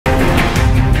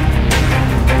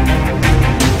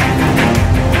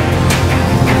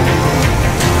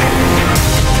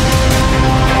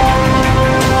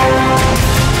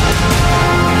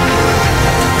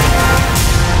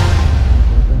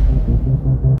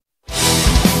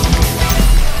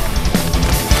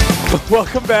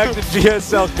Welcome back to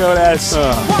GSL Code S.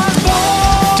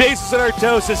 Jason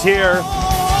Artos is here.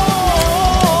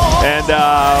 And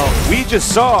we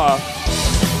just saw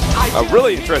a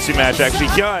really interesting match, actually.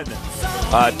 HyuN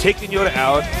taking Yoda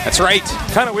out. That's right.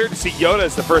 Kind of weird to see Yoda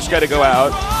as the first guy to go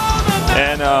out.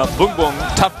 And Boom Boom,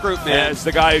 tough group, man, as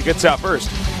the guy who gets out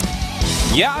first.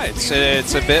 Yeah, it's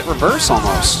a bit reverse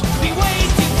almost.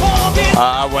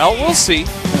 Well, we'll see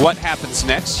what happens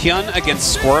next. HyuN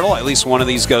against Squirtle. At least one of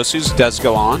these Gosus does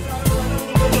go on.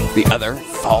 The other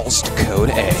falls to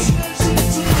Code A.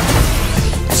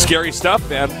 Scary stuff,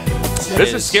 man. This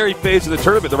is a scary phase of the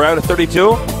tournament. The round of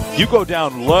 32, you go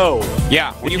down low.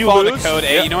 Yeah, when you fall to Code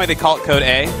A, you know why they call it Code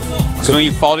A? Because when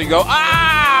you fall, you go,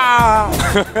 ah!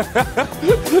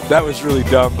 That was really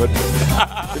dumb, but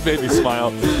it made me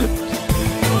smile.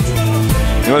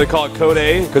 You know why they call it Code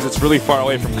A? Because it's really far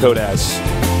away from Code S.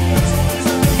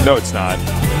 No, it's not.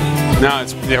 No,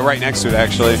 it's right next to it,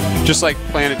 actually. Just like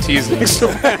Planet T is next to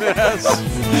Planet S.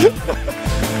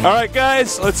 All right,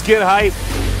 guys, let's get hype.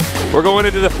 We're going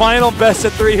into the final best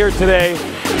of 3 here today.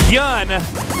 HyuN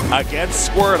against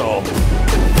Squirtle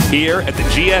here at the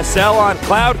GSL on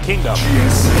Cloud Kingdom.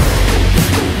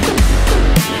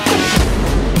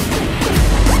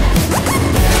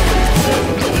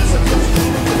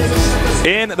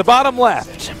 In the bottom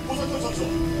left,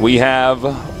 we have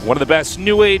one of the best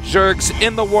New Age Zergs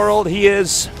in the world. He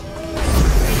is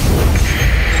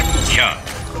HyuN.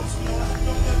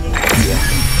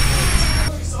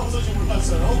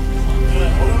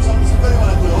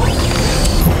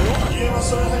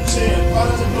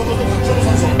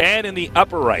 And in the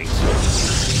upper right,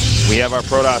 we have our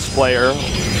Protoss player,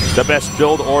 the best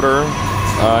build order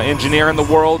engineer in the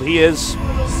world. He is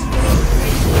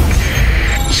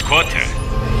Squirtle.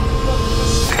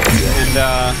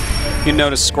 And you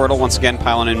notice Squirtle once again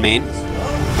piling in main.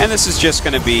 And this is just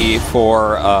going to be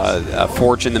for a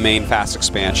Forge in the main fast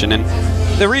expansion. And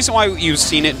the reason why you've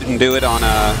seen it and do it on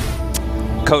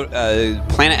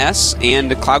Planet S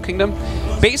and Cloud Kingdom,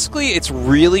 basically it's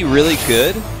really, really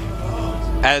good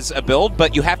as a build,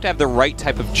 but you have to have the right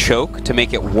type of choke to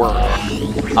make it work.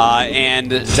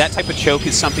 And that type of choke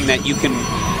is something that you can...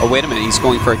 Oh, wait a minute, he's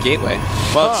going for a gateway.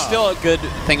 Well, it's still a good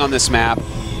thing on this map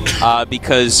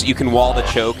because you can wall the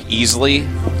choke easily,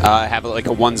 have like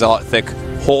a 1 zealot thick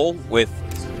hole with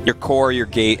your core, your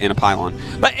gate, and a pylon.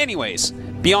 But anyways,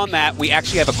 beyond that, we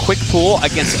actually have a quick pool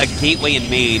against a gateway in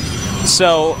main.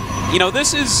 So, you know,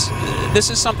 this is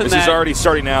something this is already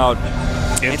starting out.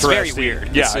 It's very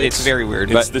weird. Yeah, it's very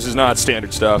weird. But this is not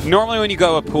standard stuff. Normally when you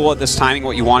go a pool at this timing,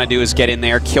 what you want to do is get in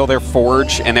there, kill their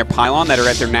Forge and their Pylon that are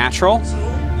at their natural,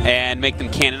 and make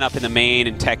them cannon up in the main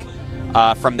and tech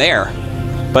from there.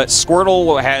 But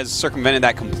Squirtle has circumvented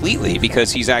that completely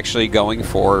because he's actually going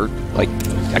for like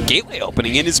a gateway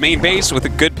opening in his main base with a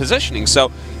good positioning.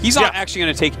 So he's not actually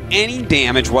going to take any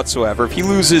damage whatsoever. If he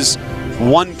loses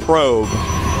 1 probe,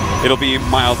 it'll be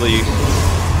mildly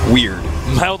weird.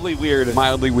 Mildly weird.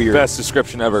 Mildly weird. Best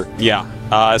description ever.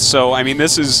 Yeah. So I mean,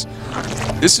 this is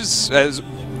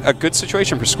a good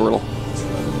situation for Squirtle.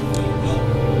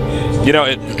 You know,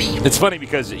 it's funny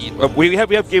because we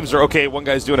have games where, okay, one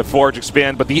guy's doing a Forge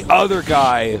expand, but the other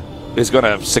guy is going to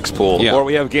have 6 pool. Yeah. Or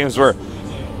we have games where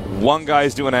one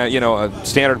guy's doing a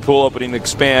standard pool opening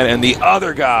expand, and the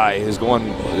other guy is going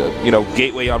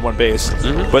gateway on 1 base.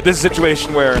 Mm-hmm. But this is a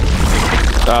situation where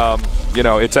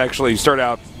it's actually started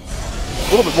out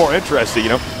a little bit more interesting.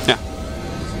 Yeah.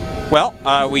 Well,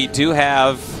 we do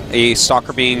have a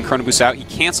Stalker being Chrono Boost out. He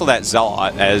canceled that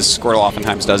Zealot, as Squirtle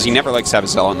oftentimes does. He never likes to have a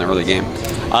Zealot in the early game.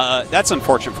 That's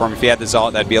unfortunate for him. If he had the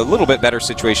Zealot, that'd be a little bit better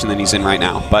situation than he's in right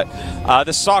now. But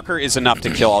the Stalker is enough to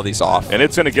kill all these off. And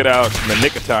it's going to get out in the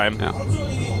nick of time. Yeah.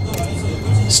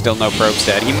 Still no probes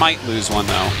dead. He might lose one,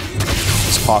 though.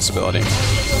 It's a possibility.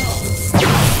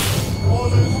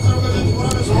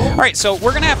 All right, so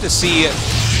we're going to have to see...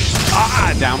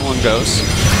 down one goes.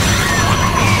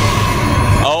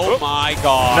 Oh my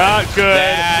god. Not good.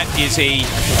 That is a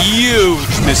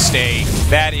huge mistake.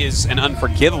 That is an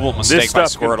unforgivable mistake by Squirtle.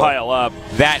 This stuff can pile up.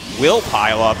 That will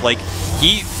pile up. Like,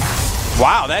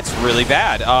 wow, that's really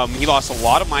bad. He lost a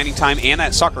lot of mining time and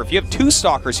that Stalker. If you have 2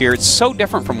 Stalkers here, it's so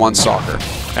different from 1 Stalker.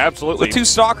 Absolutely. With 2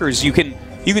 Stalkers, you can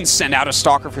send out a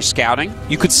Stalker for scouting.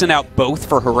 You could send out both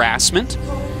for harassment.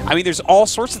 I mean, there's all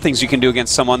sorts of things you can do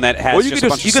against someone that has just a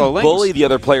bunch of slow lanes. You can bully the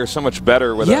other player so much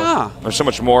better with or so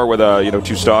much more with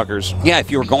 2 Stalkers. Yeah, if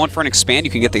you were going for an expand,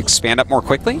 you can get the expand up more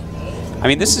quickly. I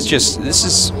mean, this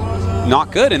is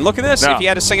not good. And look at this. No. If he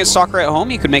had a second Stalker at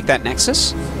home, he could make that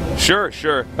Nexus. Sure.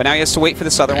 But now he has to wait for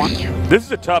this other one. This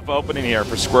is a tough opening here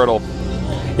for Squirtle.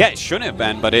 Yeah, it shouldn't have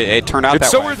been, but it turned out it's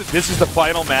that so way. weird that this is the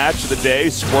final match of the day,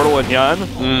 Squirtle and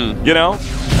HyuN. You know?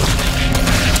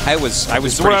 I was pretty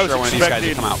sure one of these guys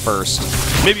would come out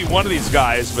first. Maybe one of these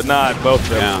guys, but not both of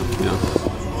them.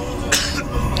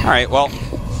 Yeah. All right, well,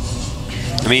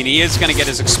 I mean, he is going to get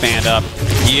his expand up.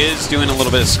 He is doing a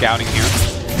little bit of scouting here.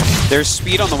 There's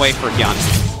speed on the way for HyuN.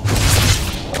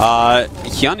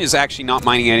 HyuN is actually not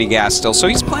mining any gas still, so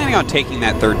he's planning on taking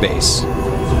that third base.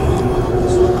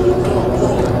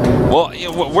 Well,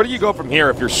 where do you go from here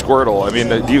if you're Squirtle? I mean,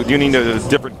 do you need a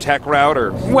different tech route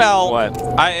or well, what?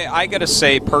 I gotta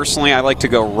say, personally, I like to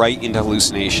go right into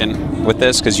hallucination with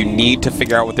this because you need to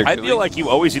figure out what they're doing. I feel like you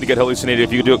always need to get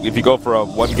hallucinated if you go for a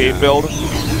 1-gate build.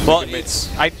 Well,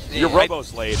 your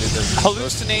Robo's late.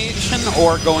 Hallucination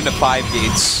or going to 5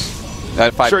 gates.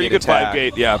 5 sure, you could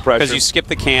 5-gate, yeah, pressure. Because you skip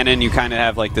the cannon, you kind of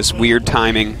have like this weird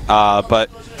timing, but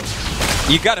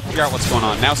you got to figure out what's going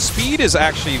on. Now, speed is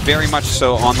actually very much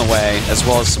so on the way, as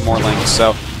well as some more links.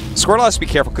 So Squirtle has to be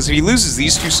careful, because if he loses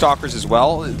these 2 stalkers as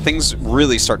well, things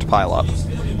really start to pile up.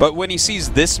 But when he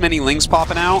sees this many links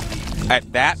popping out, at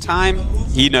that time,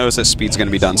 he knows that speed's going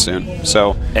to be done soon.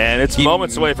 So, and it's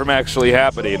moments away from actually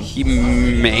happening. He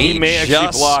may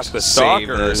actually block the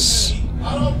stalkers.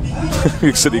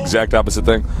 You said the exact opposite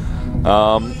thing.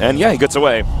 And yeah, he gets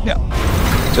away.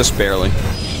 Yeah, just barely.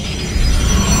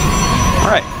 All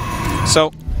right,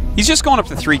 so he's just going up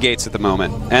to 3 gates at the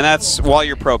moment, and that's, while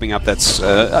you're probing up, that's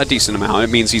a decent amount. It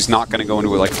means he's not going to go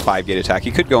into like a 5-gate attack. He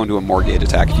could go into a more gate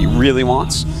attack if he really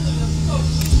wants,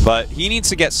 but he needs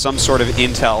to get some sort of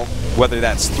intel, whether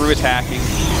that's through attacking,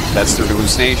 that's through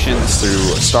hallucination, that's through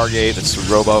Stargate, that's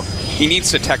through Robo. He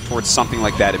needs to tech towards something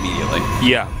like that immediately.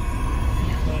 Yeah.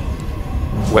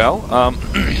 Well,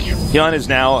 HyuN is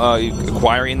now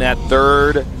acquiring that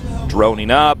third, droning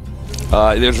up.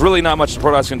 There's really not much the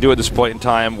Protoss can do at this point in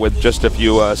time with just a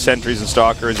few sentries and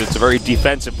stalkers. It's a very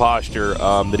defensive posture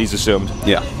that he's assumed.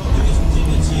 Yeah.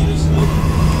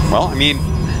 Well, I mean,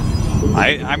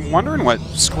 I'm wondering what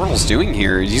Squirtle's doing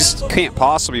here. He just can't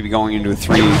possibly be going into a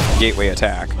 3-gateway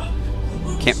attack.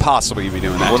 Can't possibly be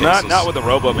doing that. Well, not with the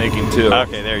Robo making 2.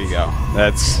 Okay, there you go.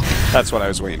 That's what I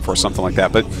was waiting for, something like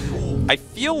that. But I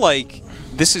feel like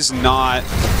this is not.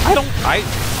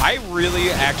 I really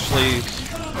actually.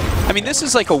 I mean, this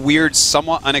is like a weird,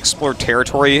 somewhat unexplored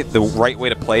territory, the right way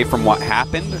to play from what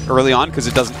happened early on, because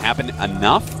it doesn't happen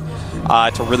enough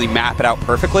to really map it out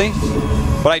perfectly.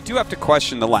 But I do have to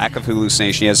question the lack of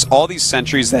hallucination. He has all these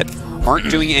sentries that aren't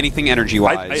doing anything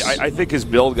energy-wise. I think his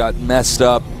build got messed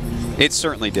up. It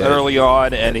certainly did. Early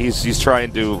on, and he's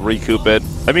trying to recoup it.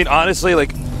 I mean, honestly,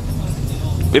 like,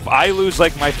 if I lose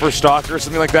like my first stalker or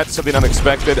something like that, something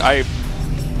unexpected,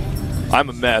 I'm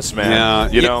a mess, man. Yeah,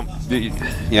 you know,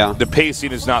 yeah. The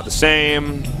pacing is not the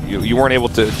same. You weren't able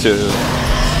to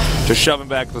shove him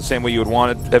back the same way you would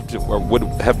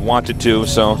have wanted to.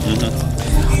 So,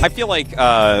 I feel like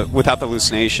without the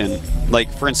hallucination,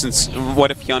 like for instance,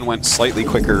 what if HyuN went slightly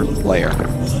quicker layer?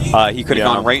 He could have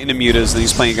gone right into mutas. Then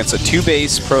he's playing against a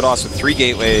 2-base Protoss with 3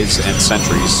 gateways and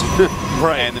sentries,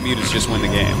 right? And the mutas just win the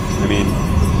game. I mean,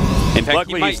 in fact,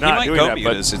 luckily he might go that,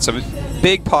 mutas. It's a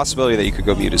big possibility that you could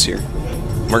go mutas here.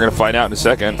 We're going to find out in a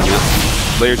second.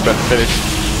 Yeah. Layer's about to finish.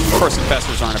 Of course,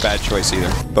 infestors aren't a bad choice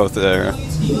either. Both are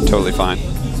totally fine.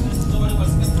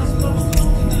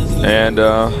 And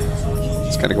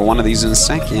just got to go one of these in a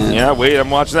second. Yeah, wait, I'm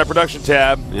watching that production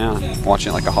tab. Yeah,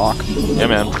 watching it like a hawk. Yeah,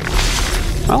 man.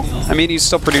 Well, I mean, he's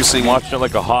still producing. I'm watching it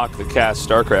like a hawk that casts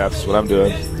StarCraft is what I'm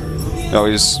doing.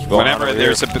 Always, whenever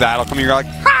there's a battle coming, you're like,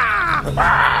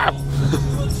 ah!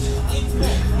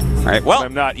 All right, well.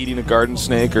 I'm not eating a garden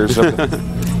snake or something.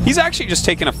 He's actually just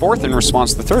taken a 4th in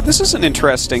response to the 3rd. This is an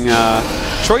interesting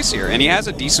choice here, and he has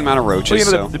a decent amount of roaches.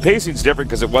 Well, you know, the pacing's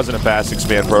different because it wasn't a fast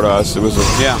expand Protoss. It was a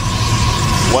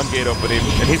 1-gate opening,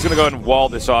 and he's going to go ahead and wall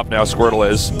this off now. Squirtle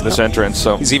is this entrance,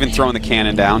 so he's even throwing the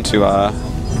cannon down to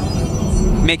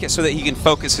make it so that he can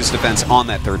focus his defense on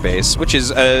that 3rd base, which is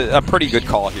a pretty good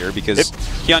call here because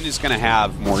HyuN is going to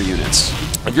have more units.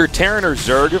 If you're Terran or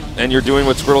Zerg and you're doing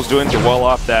what Squirtle's doing to wall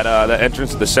off that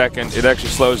entrance to the 2nd, it actually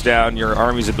slows down your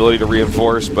army's ability to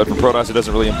reinforce, but for Protoss it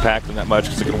doesn't really impact them that much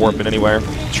because it can warp in anywhere.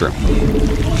 True.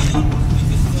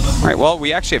 All right, well,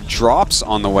 we actually have drops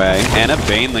on the way and a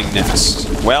Baneling nest.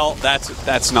 Well,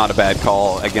 that's not a bad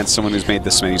call against someone who's made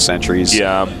this many sentries.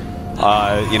 Yeah.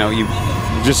 You know, you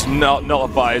just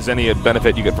nullifies any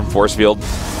benefit you get from force field.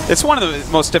 It's one of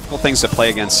the most difficult things to play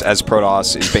against as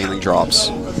Protoss is Baneling drops.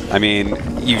 I mean,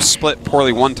 you split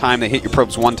poorly one time, they hit your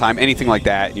probes one time, anything like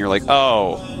that, and you're like,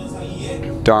 oh,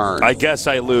 darn. I guess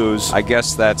I lose. I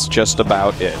guess that's just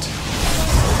about it.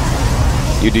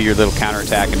 You do your little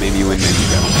counterattack, and maybe you win, maybe you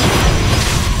don't.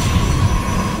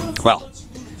 Well,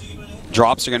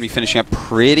 drops are going to be finishing up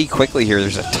pretty quickly here.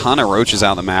 There's a ton of roaches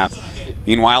out on the map.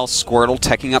 Meanwhile, Squirtle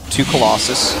teching up 2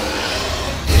 Colossus.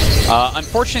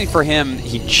 Unfortunately for him,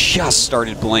 he just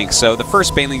started Blink, so the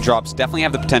first Baneling drops definitely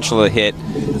have the potential to hit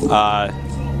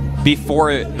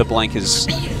before the Blink is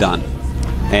done.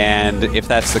 And if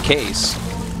that's the case,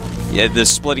 yeah, the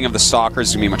splitting of the Stalkers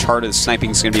is going to be much harder, the sniping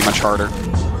is going to be much harder.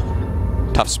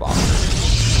 Tough spot.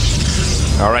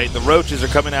 All right, the roaches are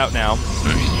coming out now.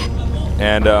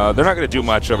 And they're not going to do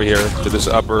much over here to this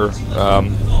upper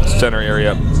center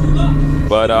area.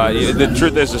 But the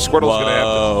truth is, the Squirtle's going to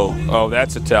have to... Oh,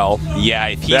 that's a tell. Yeah,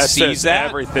 if he sees that...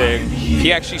 everything. If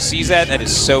he actually sees that, that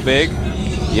is so big.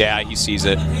 Yeah, he sees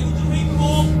it.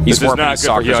 He's warping his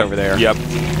Stalkers over there. Yep.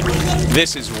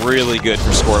 This is really good for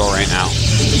Squirtle right now.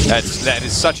 That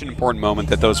is such an important moment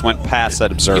that those went past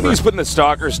that observer. He's putting the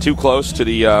Stalkers too close to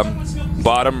the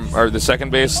bottom or the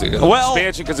second base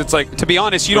expansion, because it's like... To be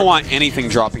honest, you don't want anything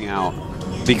dropping out.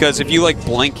 Because if you like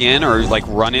blink in or like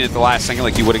run in at the last second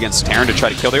like you would against Terran to try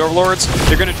to kill the Overlords,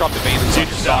 you're going to drop the Banelings on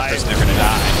your Stalkers and they're going to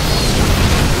die.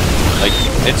 Like,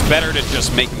 it's better to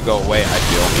just make them go away, I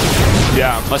feel.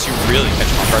 Yeah. Unless you really catch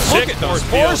them off guard. Look at those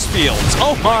force fields.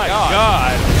 Oh my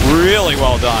god. Really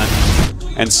well done.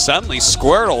 And suddenly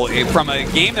Squirtle, from a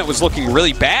game that was looking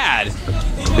really bad,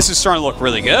 this is starting to look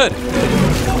really good.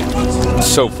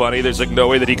 So funny. There's like no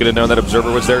way that he could have known that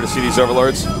observer was there to see these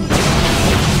Overlords.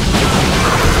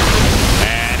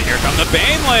 And here come the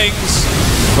Banelings.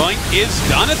 Blink is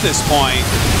done at this point.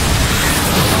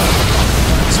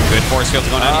 Some good force fields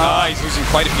going on. Oh, he's losing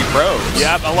quite a few probes.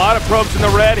 Yep, a lot of probes in the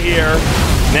red here.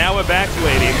 Now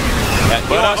evacuating.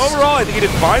 But overall, I think he did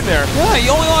fine there. Yeah, he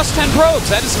only lost 10 probes.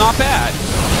 That is not bad.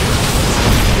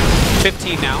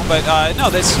 15 now, but no,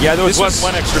 this... Yeah, there was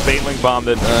one extra Baneling bomb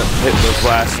that hit those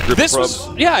last group of probes.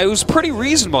 Yeah, it was pretty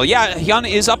reasonable. Yeah, HyuN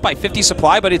is up by 50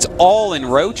 supply, but it's all in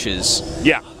roaches.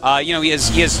 Yeah. You know, he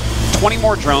has 20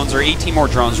 more drones, or 18 more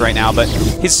drones right now, but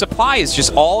his supply is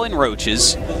just all in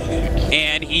roaches,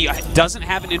 and he doesn't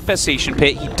have an infestation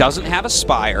pit, he doesn't have a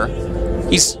spire.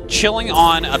 He's chilling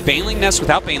on a Baneling nest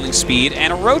without Baneling speed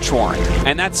and a roach warren,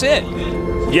 and that's it.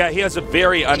 Yeah, he has a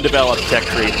very undeveloped tech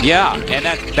tree. Yeah, and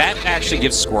that actually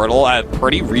gives Squirtle a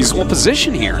pretty reasonable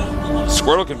position here.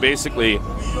 Squirtle can basically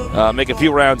make a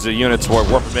few rounds of units, warp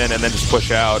them in, and then just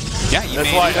push out. Yeah,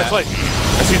 that's why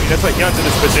HyuN's in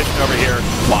this position over here.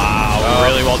 Wow,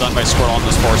 really well done by Squirtle on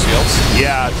those force fields.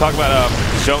 Yeah, talk about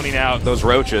zoning out those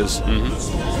roaches.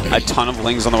 A ton of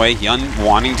lings on the way. HyuN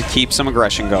wanting to keep some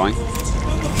aggression going.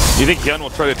 Do you think HyuN will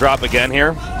try to drop again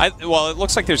here? Well, it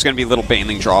looks like there's going to be little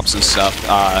Baneling drops and stuff,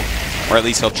 or at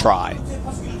least he'll try.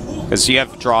 Because you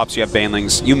have drops, you have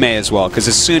Banelings, you may as well. Because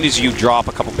as soon as you drop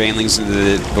a couple Banelings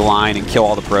into the line and kill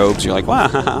all the probes, you're like, wow,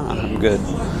 I'm good.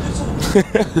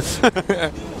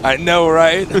 I know,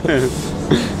 right?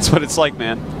 That's what it's like,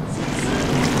 man.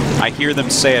 I hear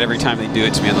them say it every time they do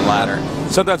it to me on the ladder.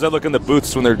 Sometimes I look in the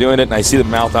booths when they're doing it, and I see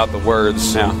them mouth out the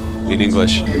words. Yeah, in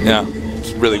English. Yeah,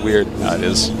 it's really weird. Yeah, it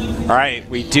is. All right,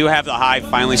 we do have the Hive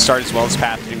finally start as well as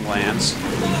pathogen glands.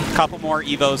 A couple more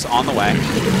Evos on the way.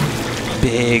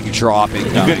 Big dropping.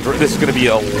 This is going to be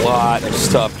a lot of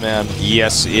stuff, man.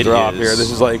 Yes, it drop is. Here.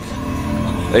 This is like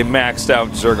a maxed out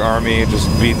Zerg army just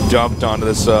being dumped onto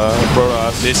this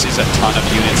Protoss. This is a ton of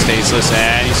unit stasis,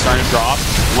 and he's starting to drop.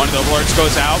 One of the Overlords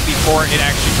goes out before it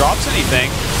actually drops anything.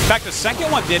 In fact, the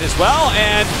second one did as well,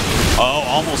 and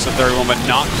almost the third one, but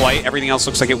not quite. Everything else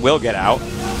looks like it will get out.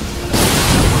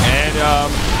 And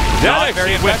that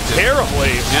actually went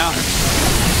terribly. Yeah.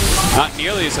 Not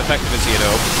nearly as effective as he had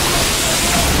hoped.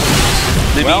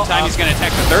 In the meantime, he's going to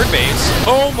attack the third base.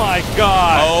 Oh my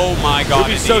god! Oh my god!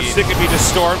 He'd be so sick if he just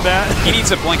stormed that. He needs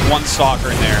to blink one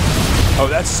Stalker in there. Oh,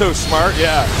 that's so smart,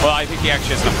 yeah. Well, I think he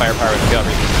actually has enough firepower to kill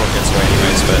everything before it gets away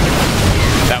anyways, but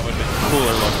that would have been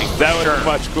cooler looking. That would have been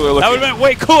much cooler looking. That would have been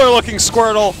way cooler looking,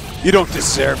 Squirtle. You don't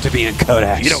deserve to be in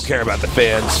Codex. You don't care about the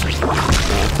fans.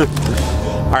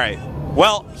 All right.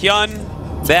 Well, HyuN,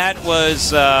 that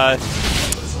was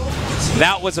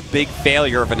a big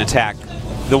failure of an attack.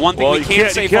 The one thing we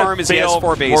can't say for him is he has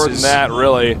 4 bases. More than that,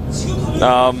 really. I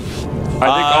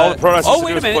think all the Protoss has to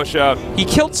do is push out. He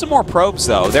killed some more probes,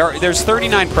 though. There's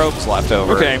 39 probes left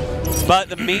over. Okay. But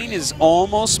the main is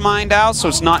almost mined out, so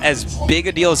it's not as big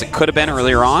a deal as it could have been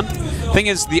earlier on. Thing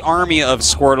is, the army of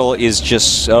Squirtle is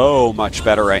just so much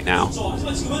better right now.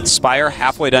 Spire,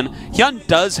 halfway done. HyuN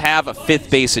does have a 5th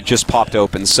base that just popped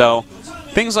open, so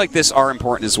things like this are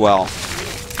important as well.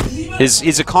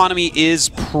 His economy is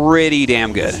pretty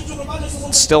damn good.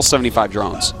 Still 75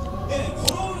 drones.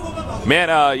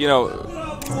 Man, you know,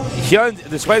 HyuN,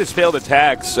 despite his failed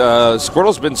attacks,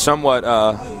 Squirtle's been somewhat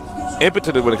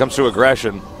impotent when it comes to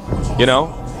aggression. You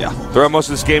know? Yeah. Throughout most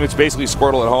of this game, it's basically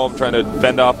Squirtle at home trying to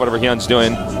fend off whatever HyuN's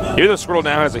doing. Even though Squirtle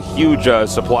now has a huge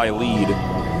supply lead.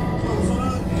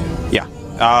 Yeah.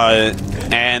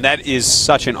 And that is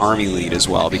such an army lead as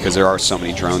well, because there are so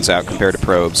many drones out compared to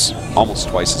probes. Almost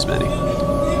twice as many.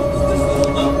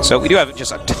 So we do have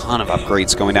just a ton of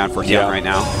upgrades going down for HyuN right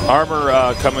now.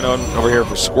 Armor coming on over here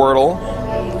for Squirtle.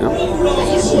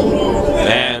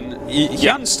 And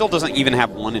HyuN still doesn't even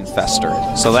have one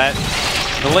Infester. So that,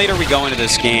 the later we go into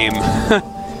this game,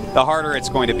 the harder it's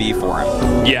going to be for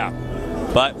him. Yeah.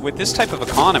 But with this type of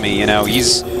economy, you know,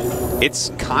 it's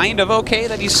kind of okay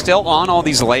that he's still on all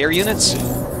these layer units.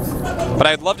 But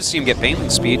I'd love to see him get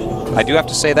Baneling speed. I do have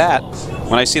to say that.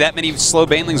 When I see that many slow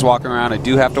Banelings walking around, I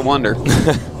do have to wonder.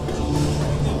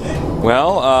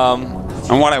 Well,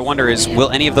 and what I wonder is,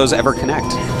 will any of those ever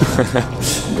connect?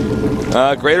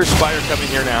 Greater Spire coming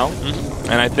here now.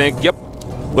 And I think, yep,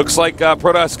 looks like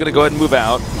Protoss is going to go ahead and move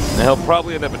out. And he'll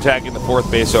probably end up attacking the 4th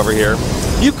base over here.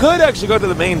 You could actually go to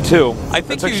the main, too. I think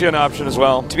that's actually an option as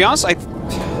well. To be honest,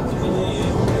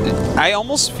 I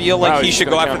almost feel like he should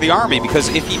go after the army, because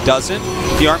if he doesn't,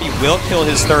 the army will kill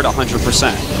his 3rd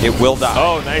 100%. It will die.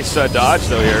 Oh, nice dodge,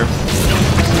 though, here.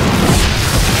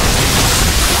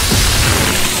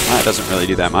 That doesn't really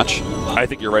do that much. I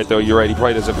think you're right, though. You're right. He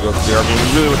probably doesn't have to go for the army.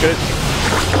 Really look at it.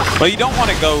 Well, you don't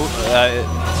want to go...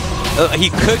 he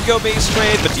could go base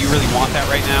trade, but do you really want that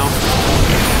right now?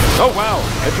 Oh, wow.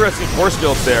 Interesting force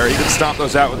builds there. He can stomp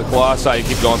those out with the Colossi and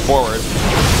keep going forward.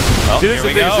 Oh, here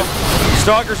we go.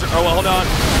 Stalkers are... Oh, well, hold on.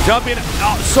 Jumping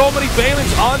so many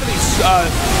Banelings onto these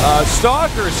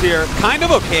Stalkers here. Kind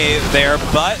of okay there,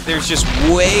 but there's just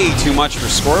way too much for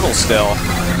Squirtle still.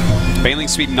 Baneling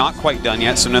speed not quite done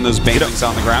yet, so none of those Banelings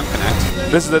on the ground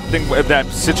connect. This is the thing with that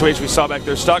situation we saw back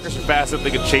there. Stalkers are fast enough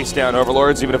they can chase down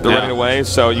Overlords even if they're running away,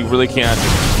 so you really can't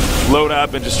load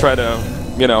up and just try to,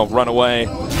 you know, run away.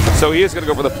 So he is going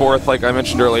to go for the 4th, like I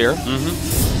mentioned earlier.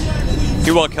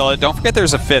 He will kill it. Don't forget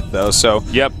there's a 5th, though, so...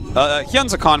 Yep.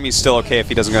 HyuN's economy is still okay if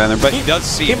he doesn't go down there, but he does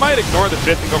see... He might ignore the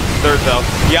 5th and go for the 3rd, though.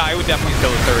 Yeah, I would definitely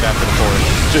kill the 3rd after the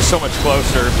 4th. Just so much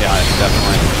closer. Yeah,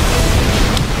 definitely.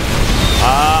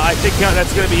 I think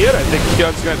that's going to be it. I think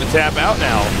HyuN's going to tap out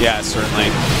now. Yeah,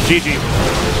 certainly. GG.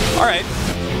 All right.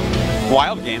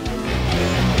 Wild game.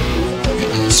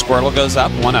 Squirtle goes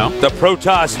up 1-0. The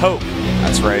Protoss hope.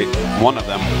 That's right. One of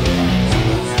them.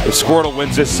 If Squirtle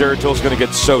wins this, Zeratil's going to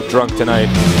get so drunk tonight.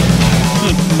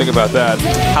 Think about that.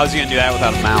 How's he going to do that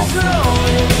without a mouth?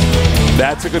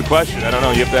 That's a good question. I don't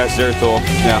know. You have to ask Zeratil.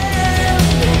 Yeah.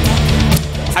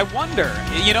 I wonder,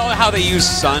 you know how they use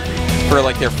sun for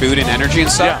like their food and energy and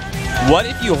stuff? Yeah. What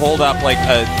if you hold up like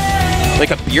a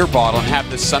beer bottle and have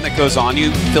the sun that goes on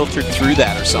you filtered through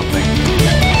that or something?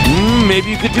 Maybe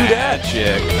you could do that.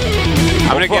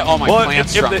 I'm going to get all my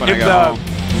plants drunk when I go home.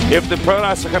 If the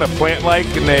Protoss are kind of plant-like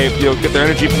and they get their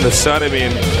energy from the sun, I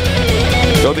mean,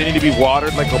 don't they need to be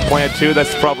watered like a plant too?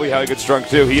 That's probably how he gets drunk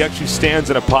too. He actually stands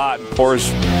in a pot and pours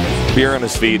beer on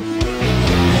his feet.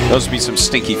 Those would be some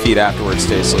stinky feet afterwards,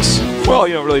 Tasteless. Well,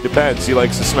 you know, it really depends. He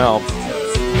likes the smell.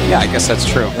 Yeah, I guess that's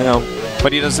true. I know.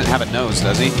 But he doesn't have a nose,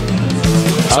 does he?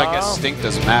 So I guess stink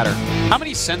doesn't matter. How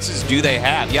many senses do they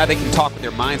have? Yeah, they can talk with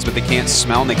their minds, but they can't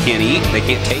smell and they can't eat and they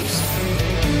can't taste.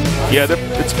 Yeah,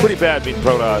 it's pretty bad being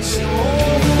Protoss.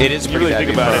 It is pretty bad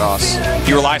being Protoss.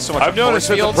 You rely so much on noticed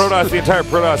that the entire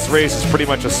Protoss race is pretty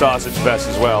much a sausage fest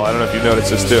as well. I don't know if you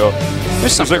noticed this too.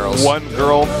 There's some girls. Like one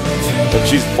girl that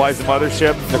she flies the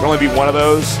mothership. There can only be one of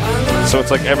those. So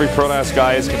it's like every Protoss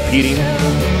guy is competing.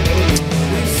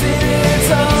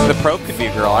 The probe could be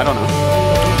a girl. I don't know.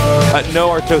 No,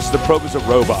 Artos, the probe is a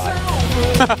robot.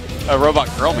 A robot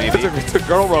girl, maybe. It's a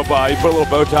girl robot. You put a little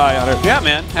bow tie on her. Yeah,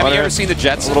 man. Have you ever seen the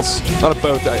Jetsons? Not a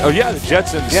bow tie. Oh, yeah, the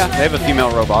Jetsons. Yeah, they have a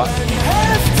female robot.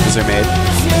 Because they're made.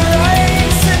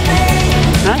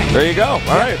 All right. There you go.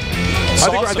 All right.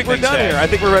 I think we're done here. I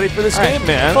think we're ready for this game,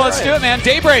 man. Well, let's do it, man.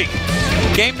 Daybreak.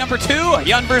 Game number 2,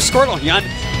 HyuN versus Squirtle. HyuN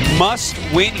must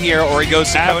win here or he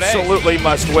goes to Code A. Absolutely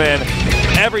must win.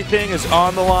 Everything is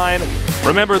on the line.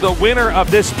 Remember, the winner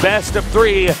of this best of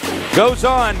 3 goes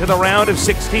on to the round of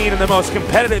 16 in the most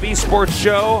competitive esports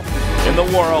show in the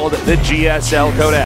world, the GSL Code A.